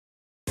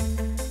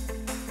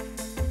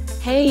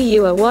Hey,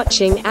 you are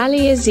watching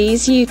Ali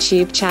Aziz's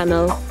YouTube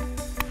channel.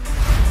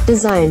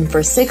 Design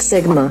for Six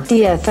Sigma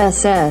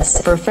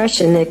DFSS for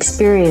fresh and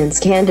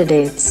experienced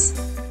candidates.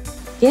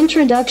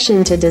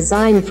 Introduction to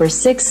Design for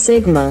Six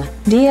Sigma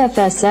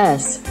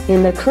DFSS.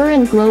 In the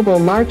current global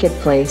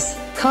marketplace,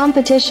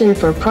 competition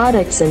for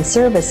products and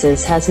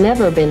services has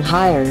never been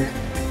higher.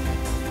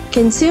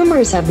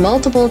 Consumers have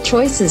multiple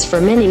choices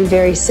for many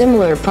very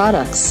similar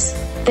products.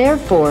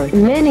 Therefore,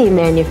 many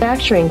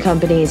manufacturing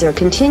companies are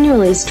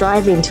continually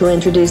striving to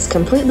introduce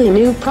completely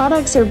new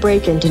products or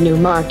break into new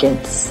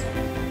markets.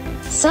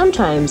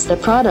 Sometimes the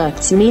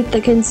products meet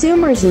the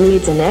consumer's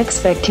needs and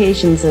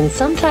expectations, and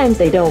sometimes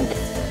they don't.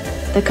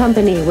 The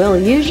company will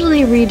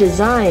usually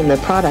redesign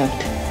the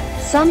product,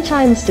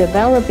 sometimes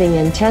developing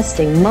and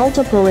testing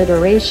multiple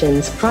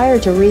iterations prior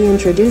to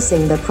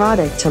reintroducing the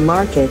product to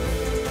market.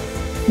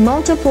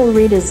 Multiple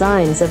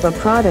redesigns of a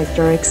product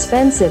are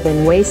expensive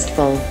and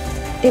wasteful.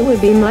 It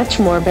would be much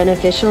more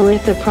beneficial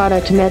if the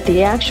product met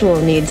the actual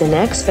needs and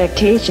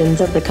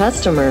expectations of the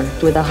customer,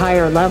 with a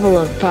higher level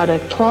of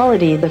product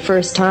quality the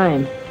first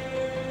time.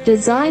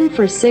 Design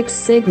for Six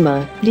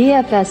Sigma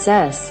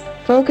DFSS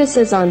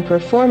focuses on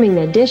performing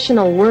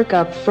additional work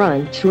up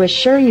front to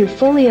assure you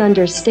fully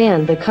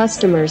understand the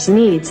customer's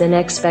needs and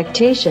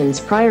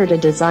expectations prior to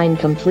design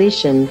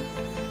completion.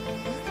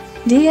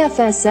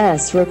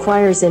 DFSS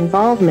requires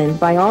involvement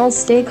by all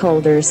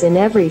stakeholders in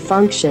every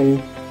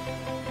function.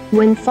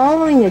 When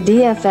following a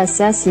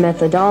DFSS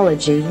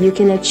methodology, you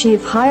can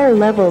achieve higher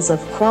levels of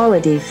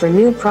quality for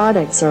new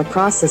products or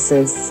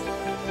processes.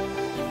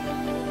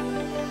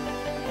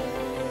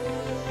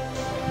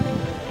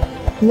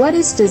 What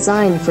is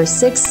Design for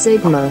Six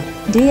Sigma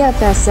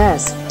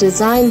DFSS?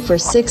 Design for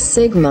Six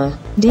Sigma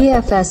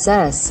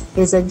DFSS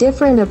is a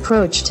different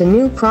approach to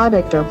new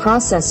product or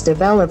process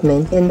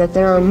development in that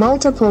there are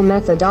multiple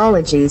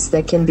methodologies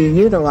that can be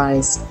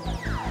utilized.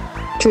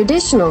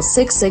 Traditional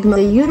Six Sigma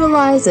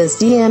utilizes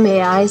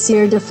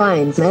DMAIC,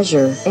 defined,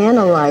 measure,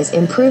 analyze,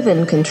 improve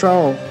and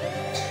control.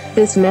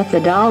 This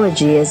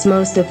methodology is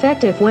most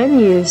effective when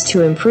used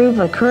to improve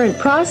a current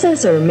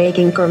process or make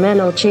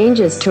incremental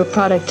changes to a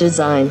product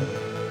design.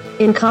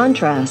 In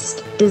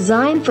contrast,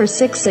 Design for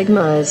Six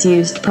Sigma is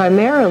used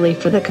primarily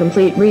for the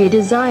complete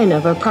redesign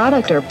of a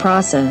product or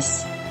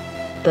process.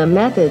 The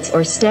methods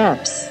or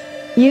steps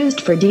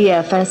used for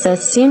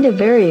DFSS seem to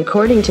vary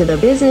according to the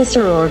business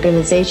or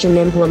organization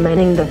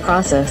implementing the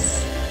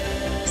process.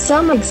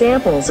 Some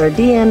examples are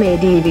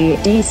DMADV,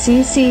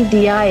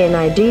 DCCDI, and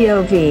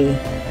IDOV.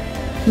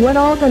 What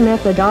all the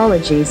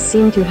methodologies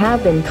seem to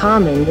have in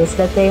common is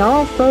that they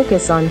all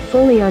focus on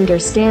fully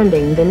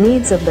understanding the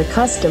needs of the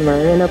customer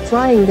and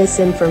applying this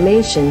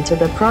information to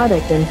the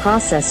product and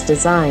process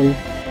design.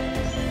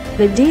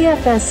 The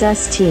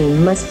DFSS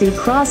team must be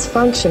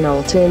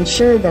cross-functional to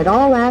ensure that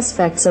all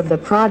aspects of the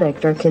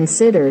product are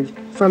considered,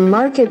 from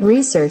market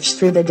research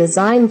through the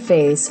design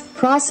phase,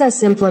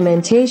 process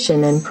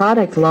implementation and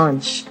product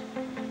launch.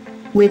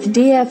 With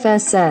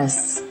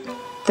DFSS,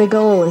 the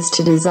goal is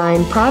to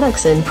design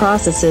products and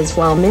processes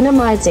while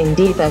minimizing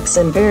defects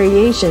and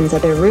variations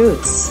at their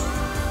roots.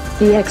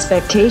 The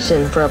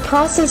expectation for a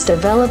process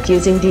developed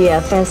using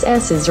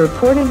DFSS is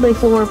reportedly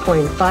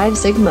 4.5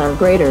 sigma or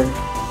greater.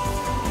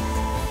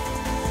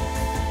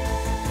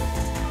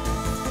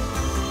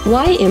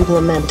 Why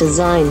implement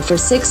Design for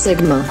Six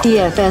Sigma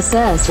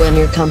DFSS? When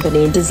your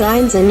company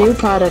designs a new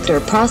product or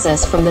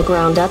process from the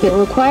ground up, it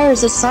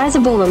requires a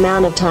sizable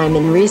amount of time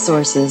and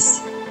resources.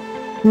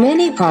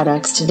 Many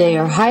products today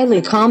are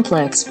highly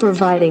complex,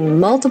 providing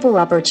multiple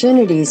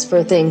opportunities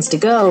for things to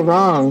go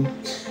wrong.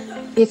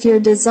 If your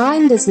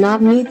design does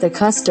not meet the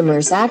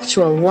customer's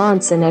actual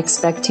wants and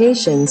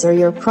expectations, or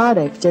your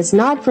product does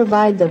not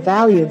provide the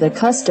value the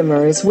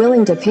customer is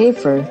willing to pay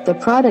for, the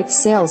product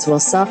sales will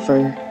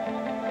suffer.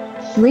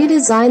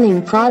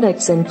 Redesigning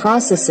products and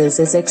processes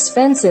is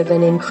expensive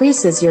and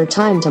increases your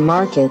time to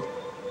market.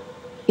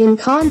 In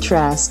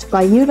contrast,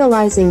 by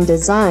utilizing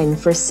Design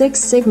for Six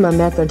Sigma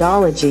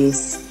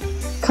methodologies,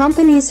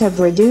 companies have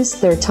reduced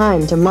their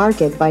time to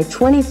market by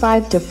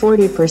 25 to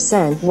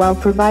 40% while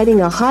providing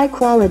a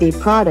high-quality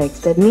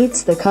product that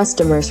meets the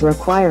customer's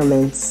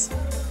requirements.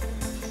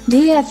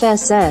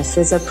 DFSS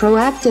is a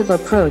proactive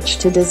approach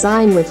to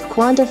design with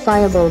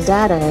quantifiable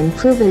data and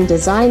proven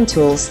design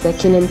tools that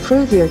can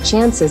improve your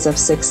chances of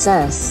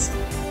success.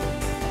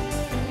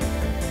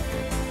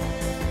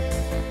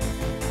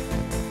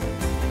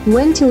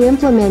 When to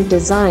implement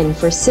Design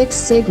for Six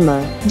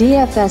Sigma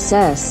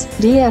DFSS?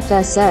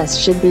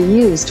 DFSS should be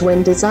used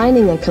when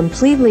designing a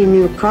completely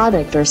new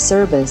product or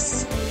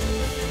service.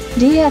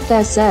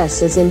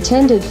 DFSS is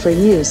intended for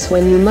use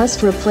when you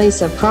must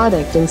replace a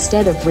product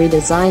instead of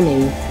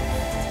redesigning.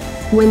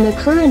 When the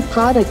current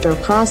product or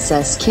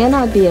process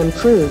cannot be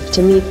improved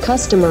to meet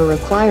customer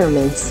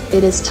requirements,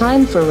 it is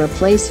time for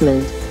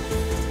replacement.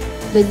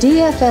 The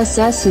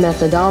DFSS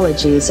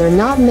methodologies are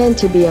not meant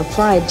to be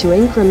applied to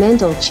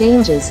incremental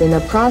changes in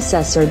a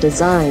process or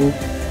design.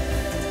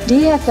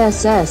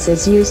 DFSS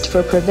is used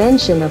for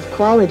prevention of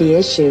quality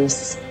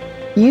issues.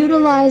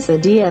 Utilize the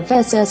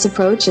DFSS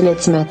approach and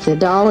its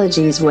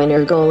methodologies when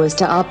your goal is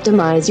to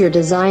optimize your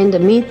design to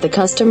meet the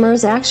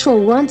customer's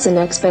actual wants and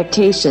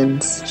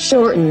expectations.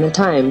 Shorten the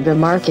time to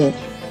market.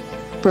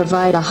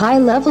 Provide a high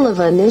level of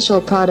initial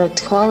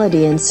product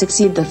quality and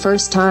succeed the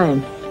first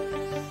time.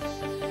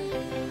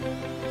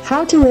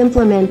 How to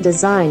implement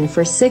design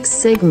for Six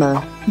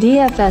Sigma,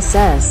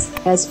 DFSS.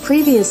 As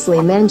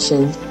previously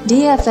mentioned,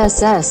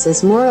 DFSS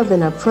is more of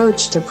an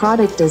approach to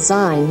product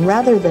design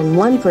rather than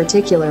one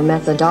particular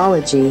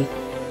methodology.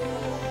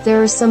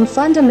 There are some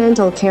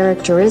fundamental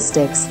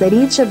characteristics that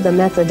each of the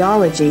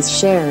methodologies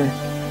share.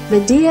 The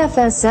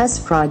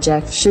DFSS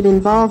project should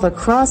involve a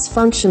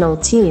cross-functional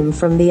team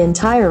from the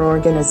entire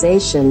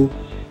organization.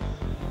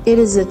 It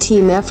is a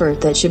team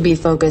effort that should be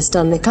focused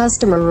on the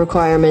customer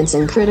requirements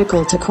and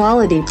critical to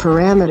quality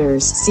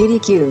parameters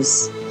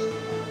 (CDQs).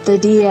 The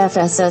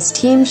DFSS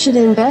team should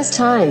invest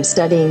time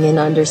studying and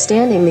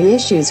understanding the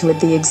issues with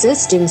the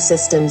existing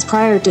systems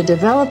prior to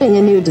developing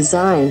a new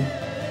design.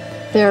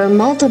 There are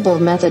multiple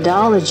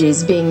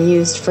methodologies being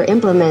used for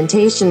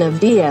implementation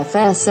of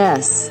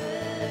DFSS.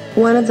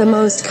 One of the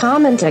most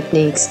common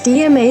techniques,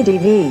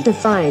 DMADV,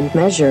 define,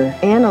 measure,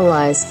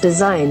 analyze,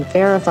 design,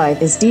 verify,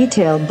 is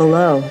detailed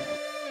below.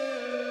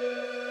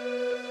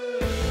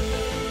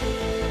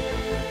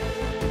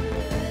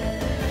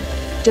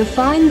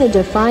 Define. The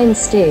define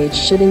stage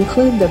should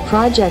include the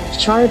project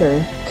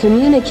charter,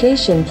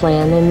 communication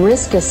plan and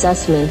risk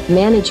assessment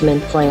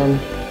management plan.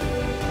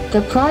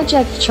 The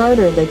project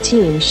charter. The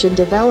team should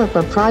develop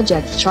a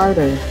project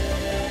charter,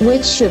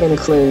 which should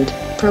include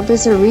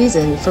purpose or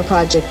reason for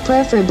project,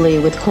 preferably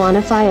with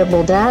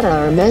quantifiable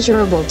data or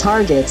measurable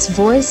targets,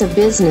 voice of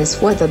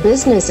business, what the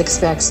business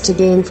expects to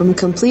gain from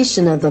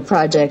completion of the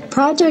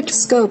project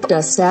scope to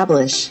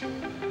establish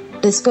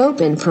the scope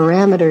and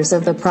parameters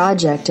of the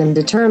project and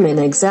determine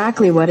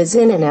exactly what is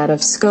in and out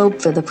of scope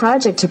for the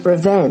project to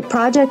prevent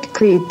project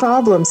creep,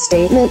 problem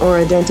statement or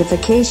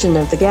identification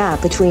of the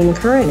gap between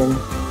current and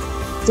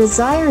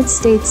desired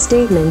state,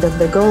 statement of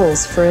the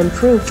goals for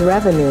improved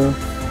revenue,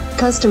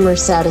 customer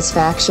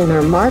satisfaction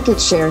or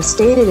market share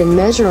stated and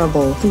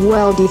measurable,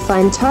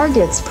 well-defined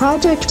targets,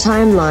 project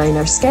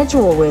timeline or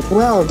schedule with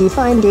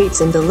well-defined dates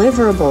and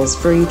deliverables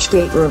for each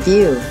gate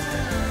review.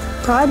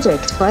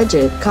 Project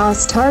budget,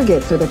 cost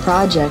target for the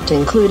project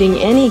including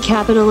any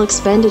capital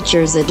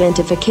expenditures,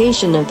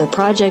 identification of the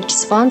project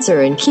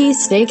sponsor and key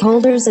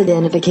stakeholders,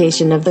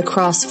 identification of the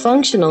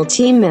cross-functional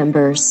team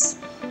members,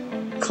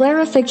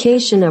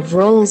 clarification of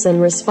roles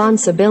and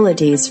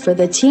responsibilities for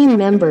the team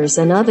members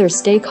and other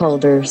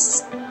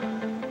stakeholders.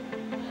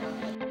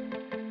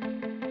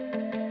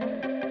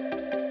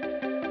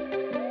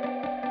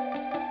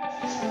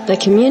 The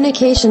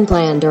communication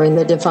plan. During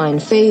the define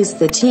phase,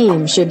 the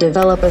team should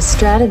develop a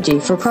strategy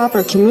for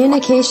proper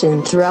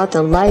communication throughout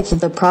the life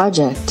of the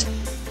project.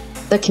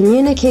 The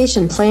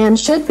communication plan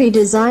should be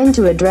designed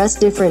to address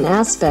different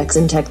aspects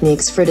and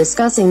techniques for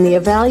discussing the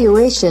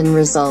evaluation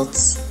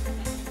results.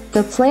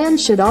 The plan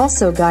should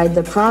also guide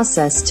the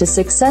process to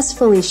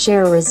successfully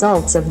share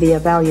results of the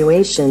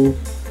evaluation.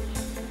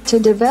 To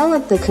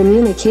develop the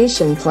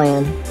communication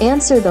plan,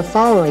 answer the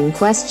following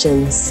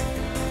questions.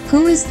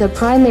 Who is the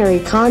primary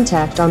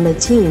contact on the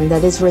team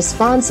that is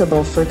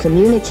responsible for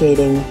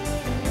communicating?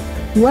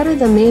 What are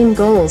the main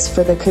goals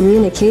for the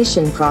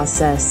communication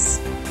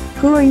process?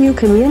 Who are you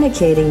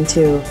communicating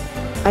to?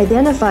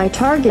 Identify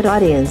target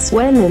audience.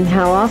 When and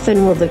how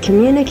often will the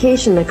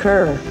communication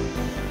occur?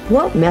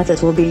 What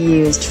method will be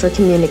used for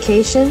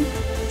communication?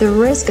 The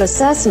risk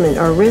assessment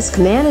or risk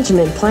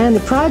management plan.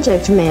 The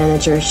project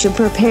manager should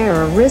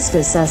prepare a risk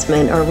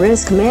assessment or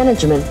risk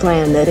management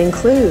plan that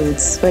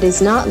includes, but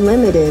is not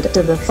limited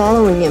to, the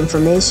following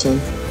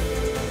information.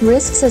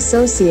 Risks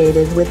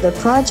associated with the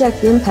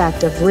project,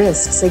 impact of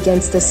risks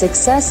against the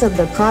success of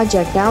the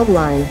project,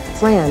 outline,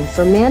 plan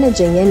for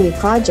managing any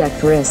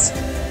project risk.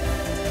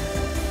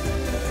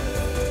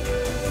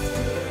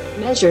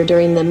 Measure.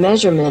 During the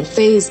measurement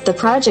phase, the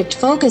project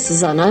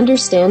focuses on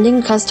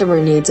understanding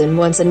customer needs and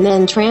wants and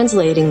then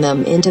translating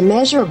them into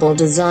measurable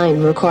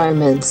design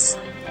requirements.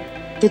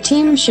 The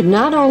team should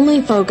not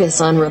only focus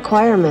on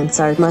requirements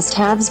or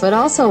must-haves but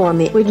also on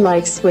the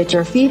would-likes, which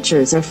are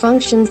features or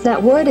functions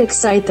that would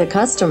excite the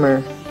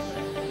customer.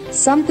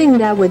 Something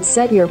that would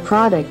set your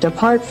product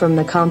apart from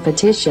the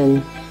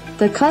competition.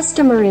 The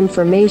customer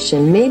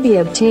information may be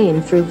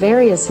obtained through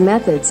various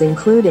methods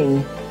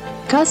including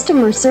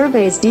customer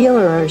surveys,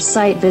 dealer or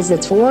site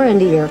visits,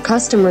 warranty or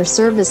customer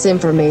service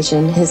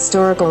information,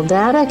 historical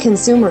data,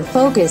 consumer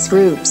focus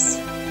groups.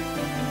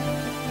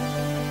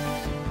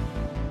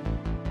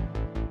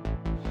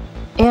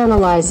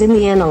 Analyze. In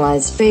the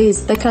analyze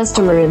phase, the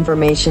customer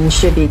information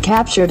should be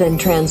captured and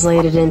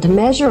translated into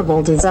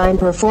measurable design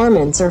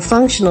performance or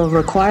functional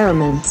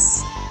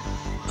requirements.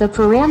 The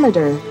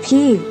parameter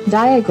P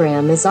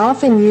diagram is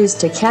often used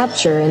to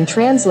capture and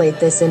translate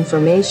this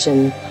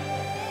information.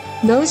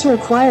 Those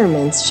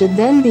requirements should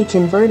then be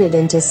converted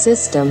into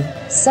system,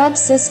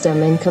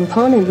 subsystem and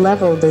component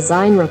level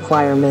design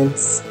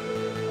requirements.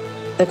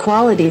 The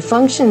quality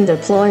function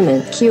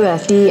deployment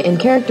 (QFD) and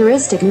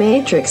characteristic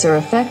matrix are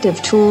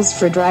effective tools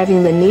for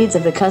driving the needs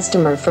of the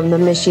customer from the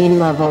machine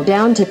level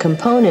down to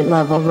component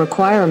level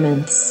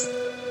requirements.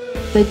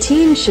 The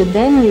team should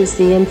then use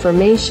the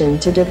information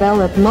to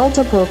develop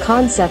multiple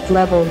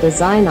concept-level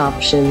design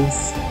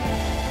options.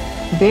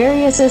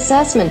 Various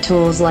assessment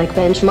tools like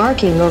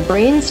benchmarking or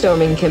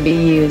brainstorming can be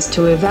used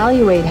to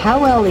evaluate how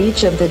well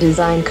each of the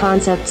design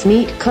concepts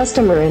meet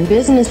customer and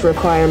business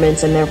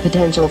requirements and their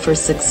potential for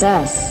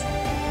success.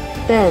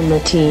 Then the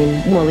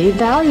team will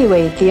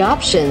evaluate the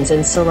options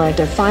and select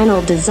a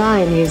final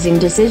design using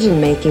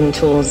decision-making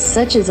tools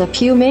such as a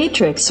Pew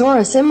matrix or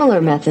a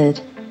similar method.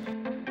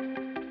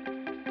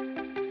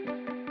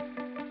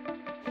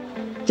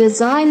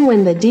 Design.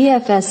 When the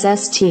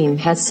DFSS team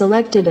has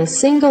selected a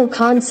single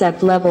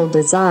concept-level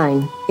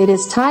design, it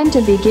is time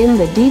to begin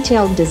the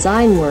detailed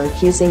design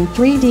work using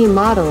 3D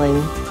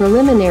modeling,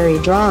 preliminary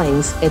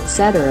drawings,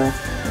 etc.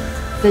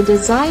 The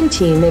design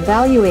team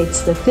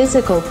evaluates the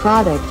physical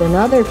product and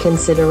other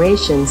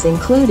considerations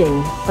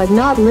including, but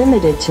not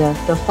limited to,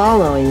 the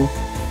following: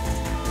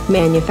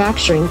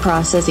 manufacturing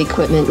process,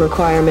 equipment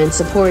requirements,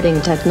 supporting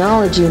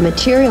technology,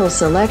 material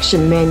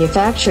selection,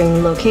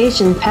 manufacturing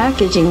location,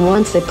 packaging.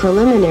 Once the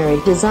preliminary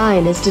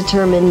design is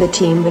determined, the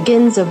team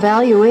begins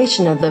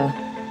evaluation of the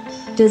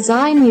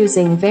design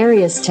using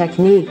various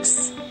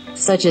techniques,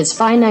 such as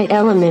finite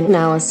element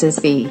analysis,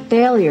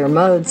 failure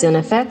modes and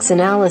effects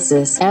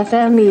analysis,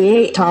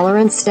 FMEA,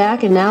 tolerance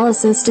stack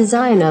analysis,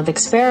 design of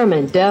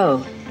experiment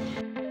DO.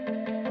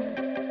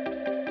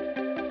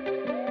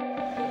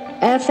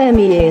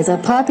 FMEA is a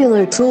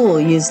popular tool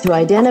used to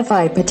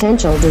identify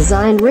potential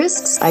design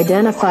risks,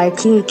 identify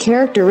key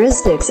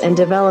characteristics, and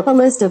develop a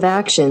list of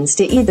actions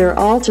to either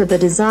alter the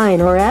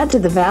design or add to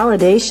the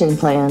validation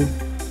plan.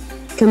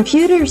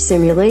 Computer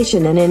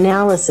simulation and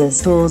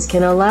analysis tools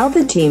can allow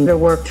the team to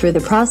work through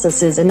the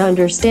processes and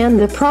understand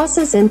the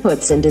process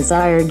inputs and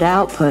desired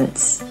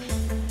outputs.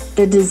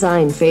 The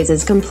design phase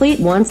is complete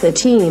once the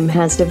team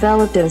has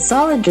developed a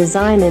solid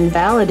design and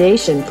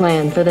validation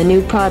plan for the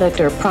new product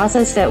or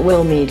process that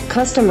will meet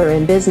customer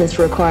and business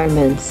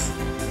requirements.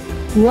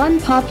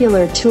 One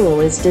popular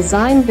tool is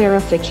Design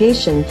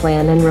Verification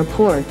Plan and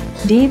Report,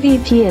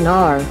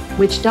 DVP&R,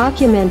 which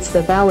documents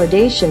the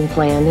validation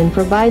plan and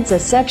provides a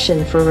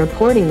section for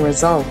reporting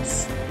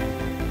results.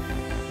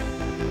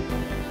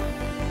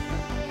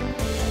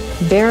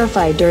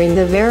 Verify. During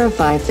the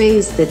verify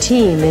phase, the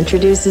team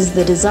introduces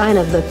the design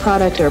of the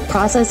product or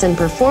process and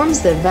performs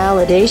the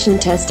validation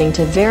testing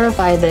to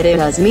verify that it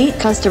does meet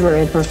customer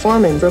and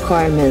performance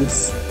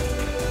requirements.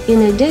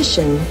 In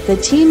addition, the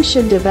team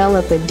should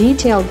develop a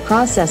detailed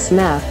process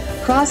map,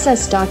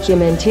 process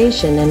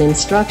documentation and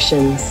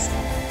instructions.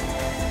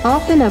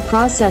 Often a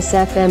process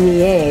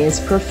FMEA is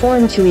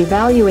performed to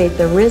evaluate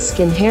the risk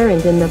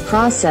inherent in the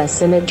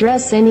process and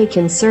address any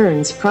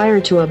concerns prior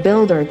to a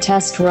build or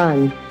test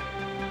run.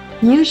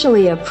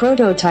 Usually a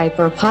prototype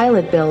or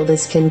pilot build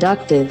is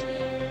conducted.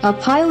 A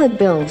pilot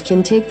build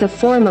can take the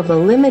form of a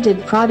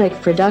limited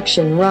product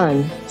production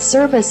run,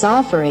 service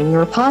offering,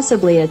 or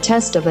possibly a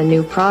test of a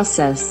new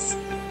process.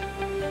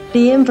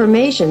 The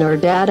information or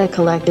data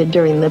collected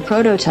during the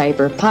prototype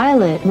or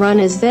pilot run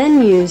is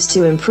then used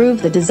to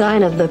improve the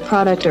design of the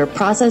product or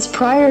process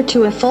prior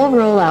to a full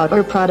rollout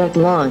or product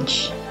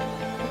launch.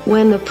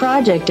 When the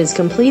project is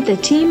complete, the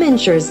team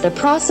ensures the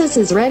process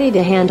is ready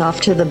to hand off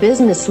to the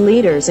business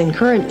leaders and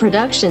current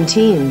production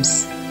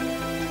teams.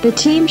 The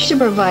team should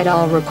provide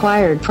all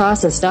required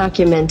process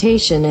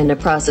documentation and a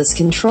process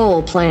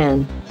control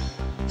plan.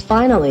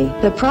 Finally,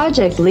 the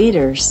project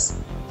leaders,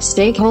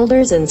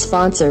 stakeholders and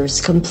sponsors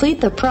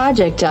complete the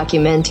project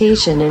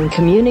documentation and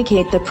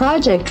communicate the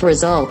project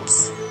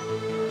results.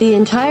 The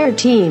entire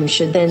team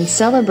should then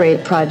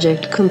celebrate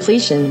project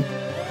completion.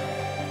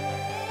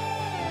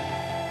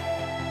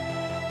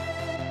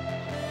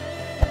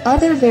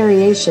 Other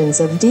variations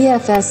of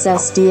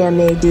DFSS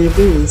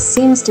DMADV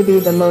seems to be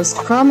the most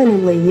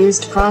prominently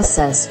used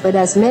process, but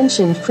as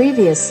mentioned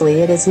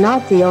previously, it is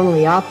not the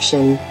only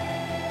option.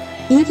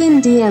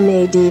 Even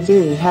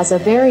DMADV has a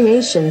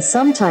variation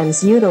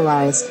sometimes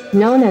utilized,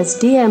 known as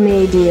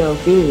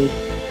DMADOV,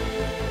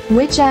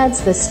 which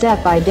adds the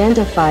step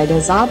identified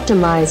as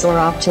optimize or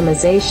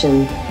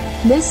optimization.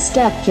 This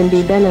step can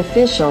be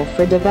beneficial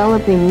for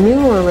developing new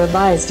or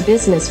revised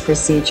business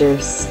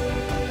procedures.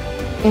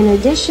 An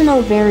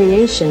additional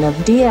variation of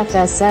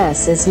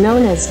DFSS is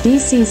known as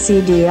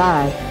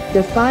DCCDI,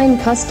 Define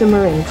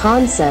Customer and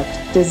Concept,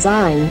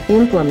 Design,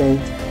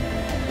 Implement.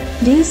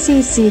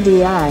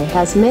 DCCDI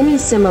has many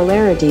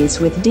similarities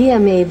with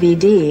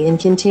DMAVD and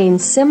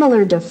contains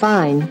similar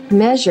define,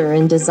 measure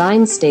and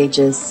design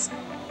stages.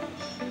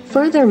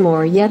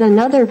 Furthermore, yet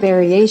another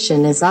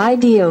variation is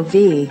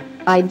IDOV,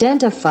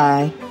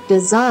 Identify,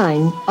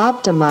 Design,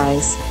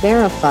 Optimize,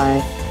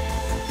 Verify.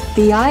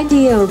 The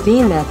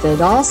IDOV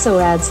method also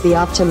adds the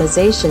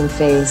optimization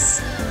phase.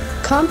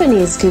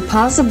 Companies could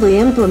possibly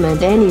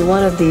implement any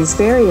one of these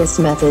various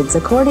methods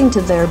according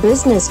to their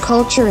business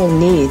culture and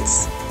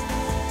needs.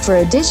 For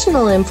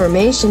additional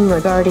information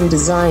regarding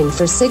design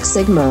for Six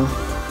Sigma,